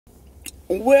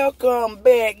Welcome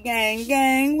back,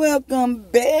 gang. Welcome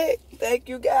back. Thank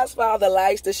you guys for all the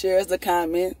likes, the shares, the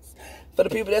comments. For the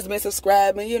people that's been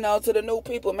subscribing, to the new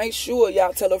people, make sure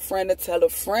y'all tell a friend to tell a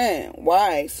friend.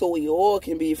 Why? So we all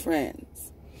can be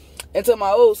friends. And to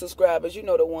my old subscribers,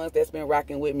 the ones that's been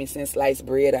rocking with me since sliced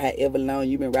bread, or however long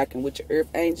you've been rocking with your Earth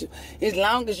Angel. As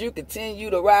long as you continue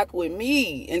to rock with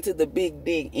me into the big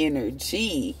dig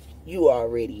energy, you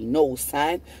already know,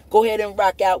 son. Go ahead and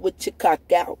rock out with your cock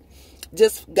out.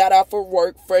 Just got off of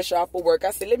work, fresh off of work.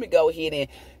 I said, let me go ahead and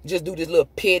just do this little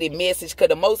petty message, because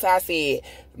the Most High said,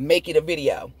 make it a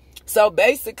video. So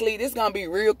basically, this is going to be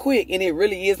real quick, and it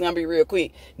really is going to be real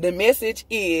quick. The message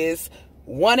is,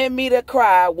 wanted me to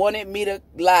cry, wanted me to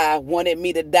lie, wanted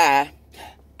me to die.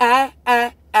 I'm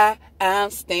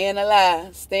staying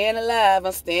alive, staying alive,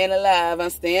 I'm staying alive,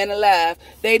 I'm staying alive.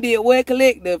 They did what,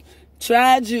 collective?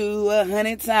 Tried you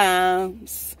 100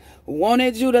 times.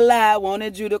 Wanted you to lie,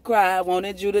 wanted you to cry,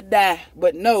 wanted you to die.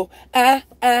 But no, I'm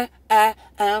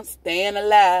staying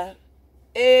alive.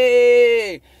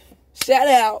 Hey, shout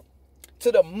out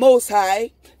to the Most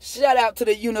High. Shout out to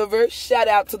the universe. Shout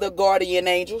out to the guardian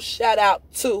angel. Shout out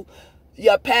to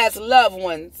your past loved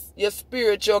ones, your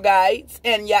spiritual guides,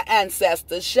 and your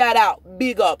ancestors. Shout out,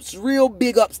 big ups, real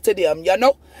big ups to them,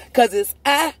 because it's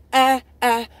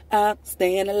I'm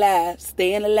staying alive,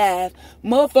 staying alive.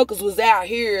 Motherfuckers was out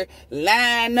here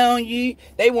lying on you.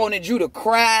 They wanted you to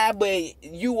cry, but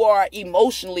you're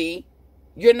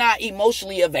not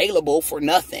emotionally available for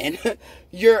nothing.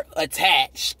 You're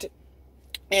attached.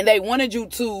 And they wanted you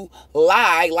to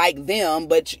lie like them,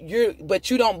 but you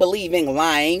don't believe in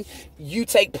lying. You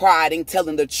take pride in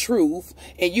telling the truth,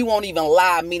 and you won't even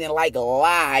lie, meaning like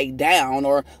lie down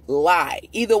or lie.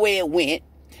 Either way it went.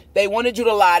 They wanted you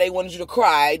to lie. They wanted you to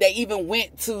cry. They even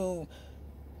went to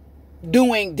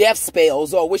doing death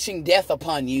spells or wishing death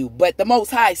upon you. But the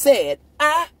Most High said,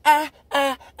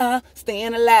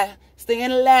 staying alive,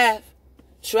 staying alive.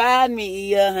 Tried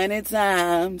me 100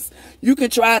 times. You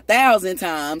could try 1,000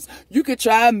 times. You could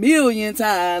try 1,000,000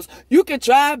 times. You could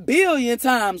try 1,000,000,000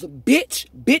 times. Bitch,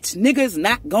 niggas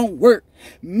not gonna work.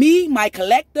 Me, my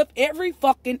collective, every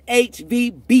fucking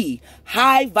H.V.B.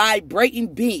 high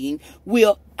vibrating being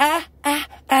will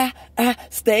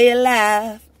stay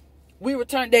alive. We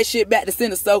returned that shit back to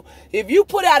center. So if you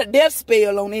put out a death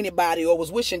spell on anybody or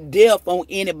was wishing death on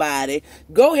anybody,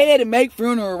 go ahead and make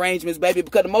funeral arrangements, baby,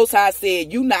 because the Most High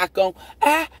said you not gonna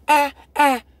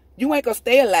you ain't gonna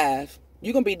stay alive.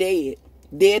 You gonna be dead.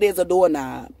 Dead as a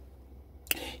doorknob.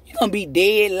 You gonna be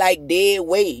dead like dead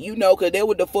weight, because that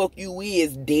what the fuck you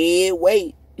is, dead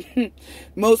weight.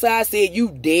 Most High said you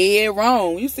dead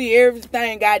wrong. You see,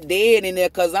 everything got dead in there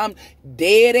because I'm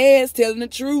dead ass telling the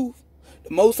truth. The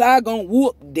Most High gonna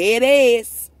whoop dead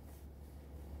ass.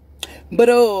 But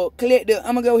collective,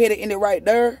 I'm gonna go ahead and end it right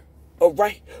there.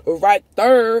 Right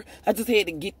there. I just had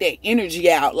to get that energy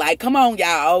out. Like, come on,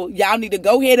 y'all. Y'all need to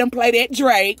go ahead and play that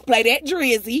Drake, play that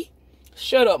Drizzy.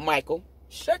 Shut up, Michael.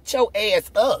 Shut your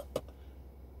ass up.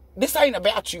 This ain't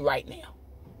about you right now.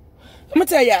 I'm gonna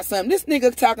tell y'all something. This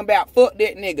nigga talking about fuck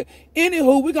that nigga.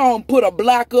 Anywho, we gonna put a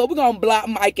block up. We gonna block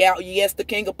Mike out. Yes, the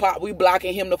king of pop. We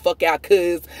blocking him the fuck out.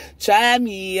 Cause tried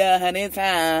me 100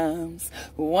 times.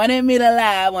 Wanted me to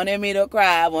lie. Wanted me to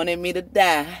cry. Wanted me to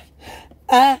die.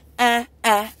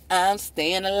 I'm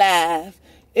staying alive.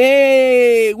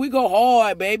 Hey, we go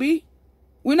hard, baby.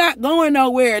 We're not going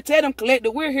nowhere. Tell them,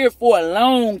 collective, we're here for a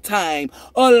long time.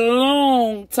 A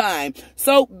long time.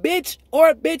 So, bitch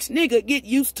or bitch nigga, get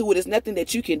used to it. It's nothing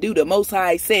that you can do. The Most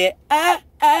High said,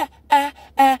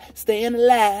 staying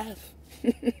alive.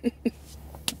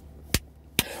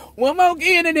 One more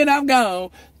again and then I'm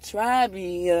gone. Try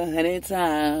me 100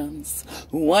 times.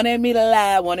 Wanted me to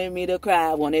lie, wanted me to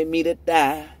cry, wanted me to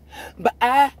die. But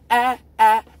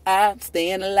I'm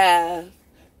staying alive.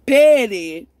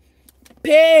 Petty.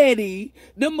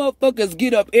 Them motherfuckers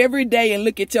get up every day and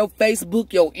look at your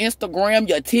Facebook, your Instagram,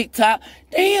 your TikTok.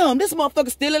 Damn, this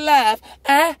motherfucker still alive.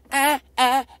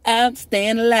 I'm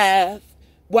staying alive.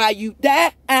 While you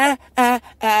die,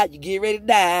 you get ready to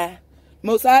die.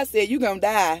 Most High said you gonna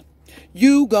die.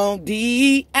 You gonna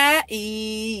die.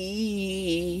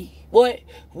 What?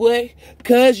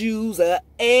 Cause you's a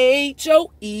HOE.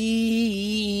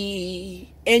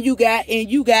 And you got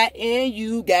STDs.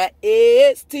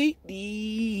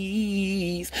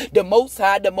 The Most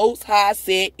High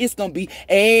said it's gonna be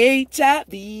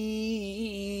HIV.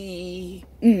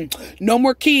 No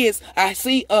more kids. I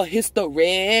see a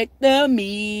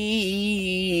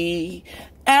hysterectomy.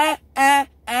 I'm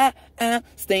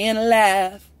staying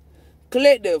alive.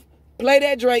 Collective, play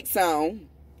that Drake song.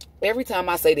 Every time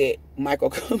I say that,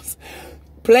 Michael comes.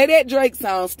 Play that Drake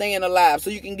song, Staying Alive, so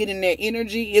you can get in that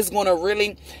energy. It's going to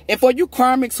really, and for you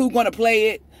karmics who going to play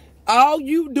it, all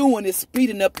you doing is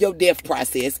speeding up your death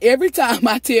process. Every time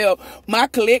I tell my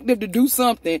collective to do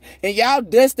something and y'all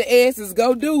dust the asses,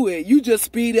 go do it, you just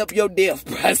speed up your death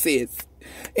process.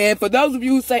 And for those of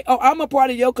you who say, oh, I'm a part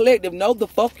of your collective, no, the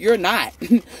fuck you're not.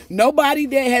 Nobody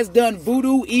that has done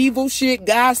voodoo, evil shit,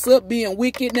 gossip, being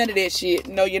wicked, none of that shit.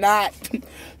 No, you're not.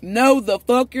 No, the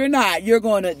fuck you're not. You're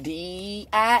going to D-I-E.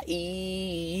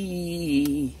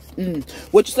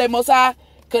 What you say, Most High?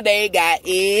 Because they got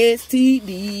STDs.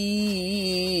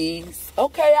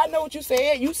 Okay, I know what you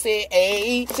said. You said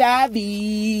HIV.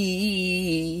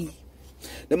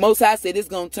 The Most High said it's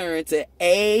going to turn to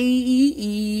AIDS.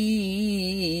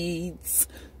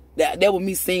 That was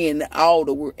me saying all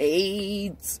the word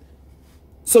AIDS.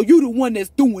 So you the one that's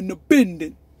doing the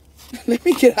bending. Let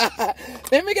me get out.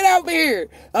 Let me get out of here.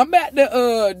 I'm about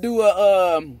to do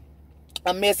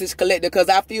a message collector because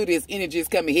I feel this energy is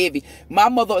coming heavy. My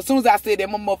mother, as soon as I said that,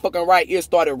 my motherfucking right ear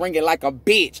started ringing like a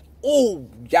bitch. Oh,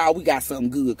 y'all, we got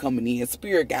something good coming in.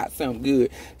 Spirit got something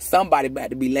good. Somebody about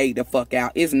to be laid the fuck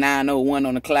out. It's 9:01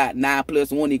 on the clock. 9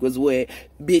 plus 1 equals what?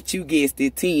 Bitch, you guessed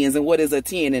it, 10s. And what is a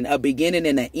 10? And a beginning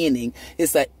and an ending.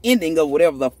 It's an ending of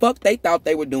whatever the fuck they thought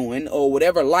they were doing or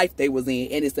whatever life they was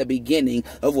in. And it's the beginning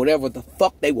of whatever the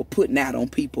fuck they were putting out on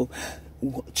people.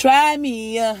 Try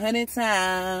me 100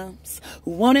 times.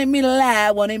 Wanted me to lie,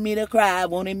 wanted me to cry,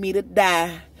 wanted me to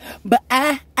die. But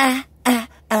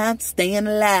I'm staying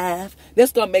alive.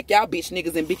 That's gonna make y'all bitch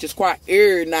niggas and bitches cry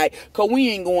every night. Cause we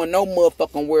ain't going no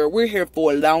motherfucking where. We're here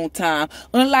for a long time.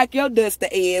 Unlike your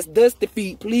dusty ass, dusty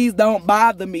feet, please don't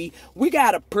bother me. We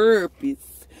got a purpose.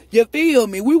 You feel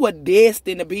me? We were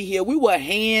destined to be here. We were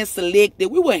hand selected.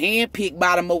 We were hand picked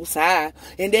by the Most High.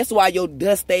 And that's why your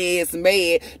dusty ass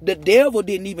mad. The devil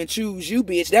didn't even choose you,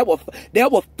 bitch. That was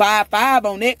 5-5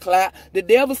 on that clock. The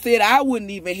devil said I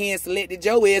wouldn't even hand selected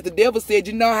your ass. The devil said,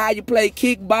 you know how you play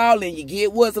kickball and you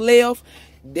get what's left?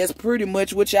 That's pretty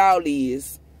much what y'all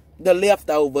is. The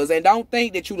leftovers. And don't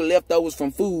think that you the leftovers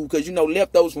from food, because you know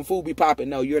leftovers from food be popping.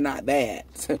 No, you're not that.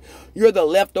 You're the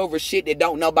leftover shit that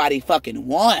don't nobody fucking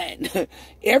want.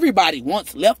 Everybody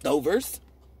wants leftovers,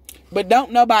 but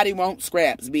don't nobody want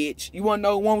scraps, bitch. You want to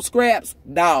know who wants scraps?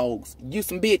 Dogs. You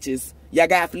some bitches. Y'all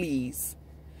got fleas.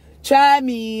 Try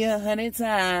me 100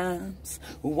 times.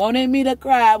 Wanted me to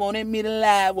cry, wanted me to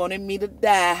lie, wanted me to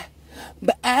die.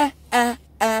 But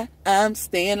I'm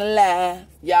staying alive.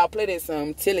 Y'all play that song.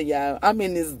 I'm telling y'all. I'm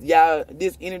in this, y'all,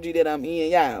 this energy that I'm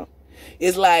in, y'all.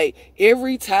 It's like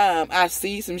every time I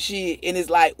see some shit and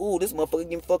it's like, ooh, this motherfucker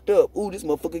getting fucked up. Ooh, this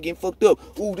motherfucker getting fucked up.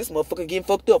 Ooh, this motherfucker getting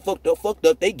fucked up, fucked up, fucked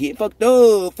up. They get fucked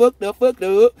up, fucked up, fucked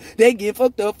up. They get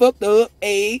fucked up,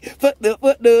 ayy. Fucked up,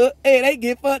 ayy. They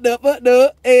get fucked up,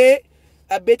 ayy.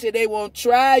 I bet you they won't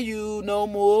try you no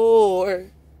more.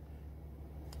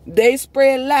 They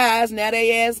spread lies, now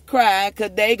they ass cry,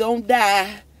 cause they gon'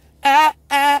 die.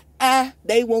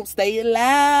 They won't stay alive.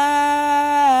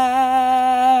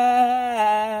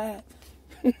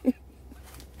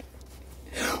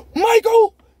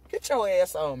 Michael, get your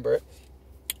ass on, bro.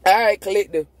 Alright,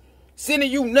 collective.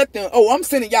 Sending you nothing. Oh, I'm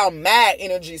sending y'all mad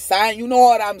energy, sign. You know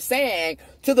what I'm saying?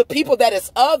 To the people that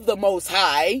is of the Most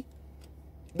High,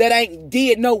 that ain't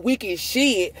did no wicked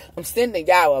shit, I'm sending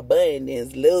y'all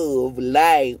abundance, love,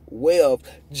 light, wealth,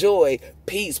 joy,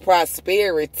 peace,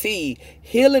 prosperity,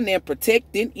 healing and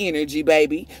protecting energy,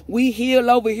 baby. We heal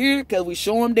over here because we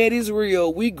show them that it's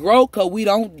real. We grow because we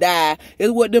don't die.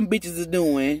 It's what them bitches is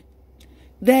doing.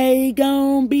 They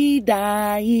gon' be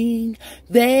dying.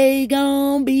 They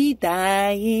gon' be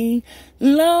dying.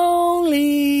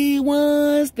 Lonely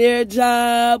once their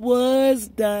job was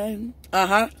done.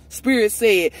 Spirit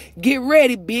said, get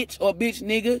ready, bitch or bitch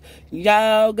nigga.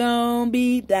 Y'all gon'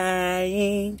 be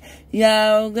dying.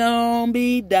 Y'all gon'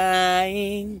 be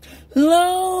dying.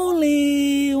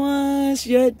 Lonely once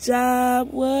your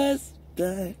job was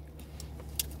done.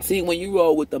 See, when you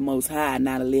roll with the Most High,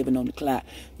 not 11 on the clock,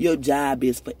 your job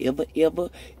is forever, ever,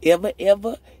 ever,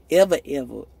 ever, ever,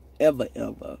 ever, ever,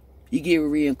 ever. You get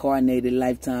reincarnated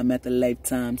lifetime after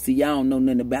lifetime. See, y'all don't know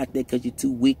nothing about that because you're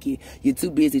too wicked. You're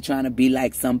too busy trying to be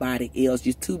like somebody else.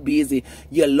 You're too busy.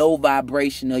 You're low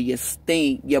vibrational. You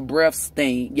stink. Your breath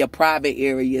stink. Your private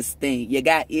area stink. You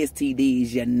got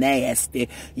STDs. You're nasty.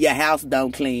 Your house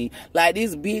don't clean. Like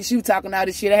this bitch, you talking all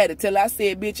this shit. I had to tell her. I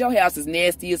said, bitch, your house is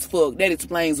nasty as fuck. That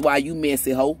explains why you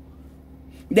messy, hoe.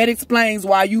 That explains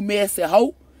why you messy,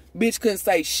 hoe. Bitch couldn't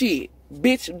say shit.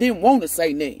 Bitch didn't want to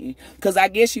say nothing. Because I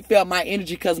guess she felt my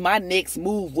energy. Because my next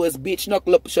move was, bitch,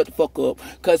 knuckle up and shut the fuck up.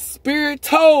 Because Spirit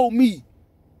told me,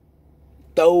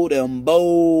 throw them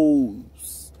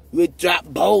bows. We drop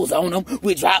bows on them.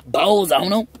 We drop bows on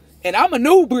them. And I'm a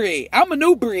new breed. I'm a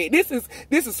new breed. This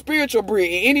is spiritual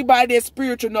breed. Anybody that's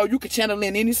spiritual know you can channel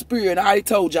in any spirit. I already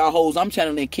told y'all hoes, I'm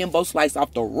channeling Kimbo Slice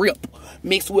off the rip.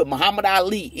 Mixed with Muhammad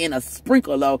Ali in a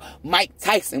sprinkle of Mike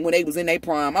Tyson when they was in their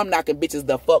prime. I'm knocking bitches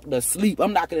the fuck to sleep.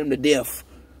 I'm knocking them to death.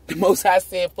 The Most High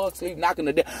said fuck sleep, knocking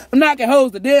to death. I'm knocking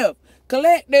hoes to death.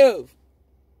 Collective.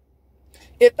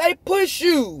 If they push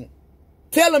you,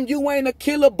 tell them you ain't a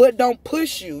killer, but don't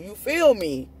push you. You feel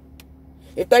me?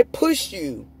 If they push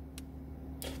you,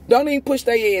 don't even push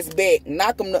their ass back.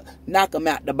 Knock them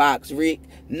out the box, Rick.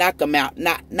 Knock them out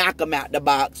the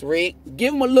box, Rick.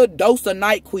 Give them a little dose of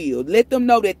NyQuil. Let them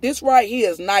know that this right here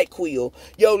is NyQuil.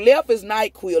 Your left is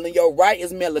NyQuil and your right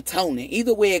is melatonin.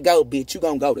 Either way it go, bitch, you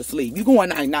gonna go to sleep. You going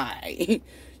night-night.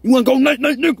 You wanna go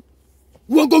night-night, nigga?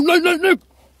 You wanna go night-night, nigga?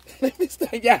 Let me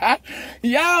start, y'all.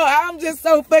 I'm just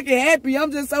so fucking happy.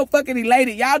 I'm just so fucking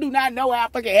elated. Y'all do not know how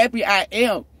fucking happy I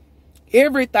am.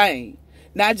 Everything.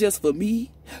 Not just for me,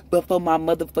 but for my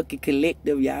motherfucking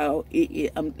collective, y'all.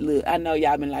 Look, I know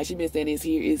y'all been like, she been saying it's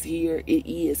here, it's here. It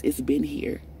is. It's been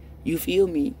here. You feel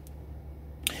me?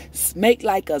 Make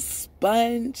like a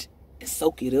sponge and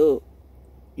soak it up.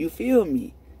 You feel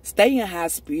me? Stay in high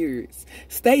spirits.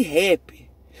 Stay happy.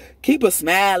 Keep a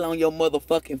smile on your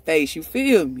motherfucking face. You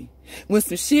feel me? When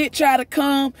some shit try to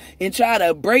come and try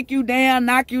to break you down,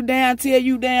 knock you down, tear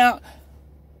you down,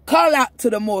 call out to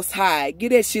the Most High. Get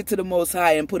that shit to the Most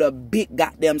High and put a big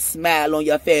goddamn smile on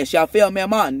your face. Y'all feel me,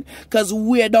 man? Because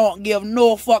we don't give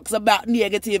no fucks about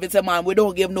negativity, man. We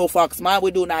don't give no fucks, man. We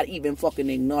do not even fucking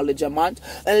acknowledge a man.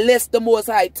 Unless the Most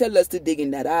High tell us to dig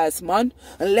in that ass, man.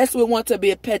 Unless we want to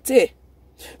be petty.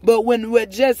 But when we're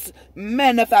just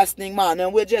manifesting, man,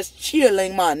 and we're just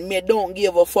chilling, man, me don't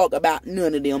give a fuck about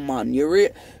none of them, man. You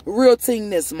real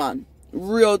thingness, man.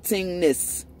 Real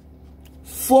thingness.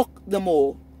 Fuck them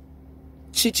all.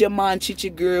 Cheat your man, cheat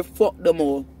your girl, fuck them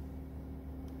all.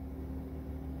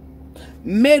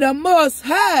 May the Most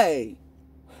High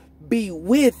be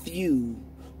with you,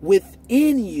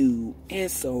 within you,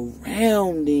 and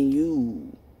surrounding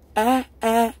you. I'm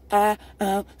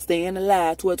staying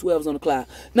alive. 12 12s on the clock.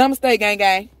 Namaste, gang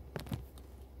gang.